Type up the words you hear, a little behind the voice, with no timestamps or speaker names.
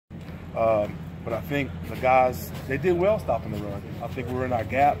But I think the guys, they did well stopping the run. I think we were in our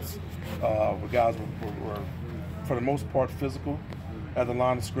gaps. The guys were, for the most part, physical at the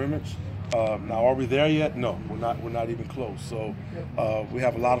line of scrimmage. Now, are we there yet? No, we're not. We're not even close. So we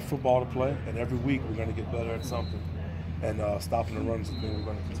have a lot of football to play, and every week we're going to get better at something. And stopping the run is the thing we're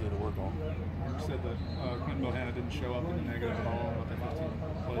going to continue to work on. You said that Quentin Bohanna didn't show up in the negative at all with the 15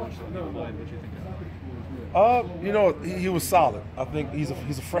 players that he played. What did you think of that? You know, he was solid. I think he's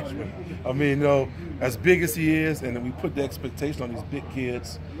a freshman. I mean, you know, as big as he is, and we put the expectation on these big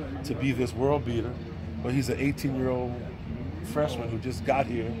kids to be this world beater, but he's an 18-year-old freshman who just got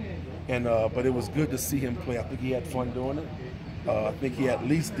here. And but it was good to see him play. I think he had fun doing it. I think he at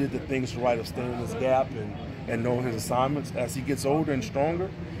least did the things right of staying in his gap and knowing his assignments. As he gets older and stronger,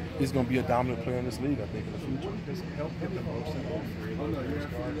 he's going to be a dominant player in this league, I think, in the future. Does it help get the most of all three of those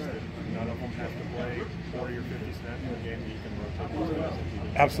guards that none of them have to play 40 or 50 snaps in a game that you can rotate these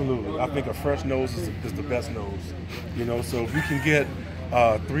guys? Absolutely. I think a fresh nose is the best nose. You know, so if we can get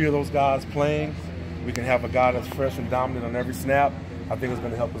three of those guys playing, we can have a guy that's fresh and dominant on every snap. I think it's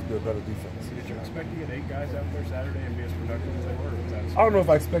going to help us build better defense. Did you expect to get 8 guys out there Saturday and be as productive as they were? I don't know if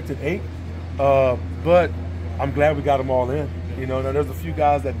I expected 8, but I'm glad we got them all in. You know, now there's a few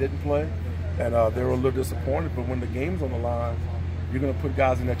guys that didn't play, and they were a little disappointed. But when the game's on the line, you're going to put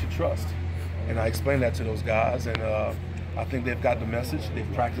guys in that you trust. And I explained that to those guys, and I think they've got the message.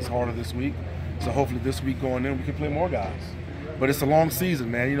 They've practiced harder this week, so hopefully this week going in, we can play more guys. But it's a long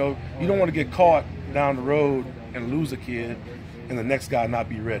season, man. You know, you don't want to get caught down the road and lose a kid and the next guy not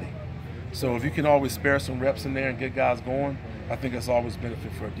be ready. So if you can always spare some reps in there and get guys going, I think that's always benefit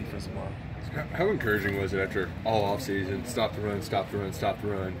for a defensive line. How encouraging was it after all offseason, stop the run, stop the run, stop the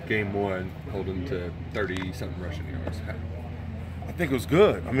run, game 1, hold them to 30-something rushing yards? I think it was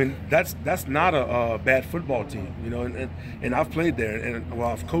good. I mean, that's not a bad football team, you know, and I've played there, and well,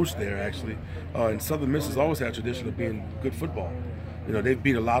 I've coached there actually, and Southern Miss has always had a tradition of being good football. You know, they've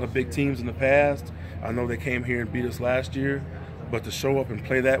beat a lot of big teams in the past. I know they came here and beat us last year. But to show up and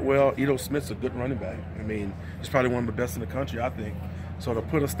play that well, Edo Smith's a good running back. I mean, he's probably one of the best in the country, I think. So to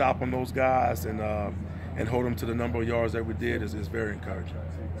put a stop on those guys and hold them to the number of yards that we did is very encouraging.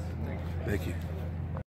 Thank you.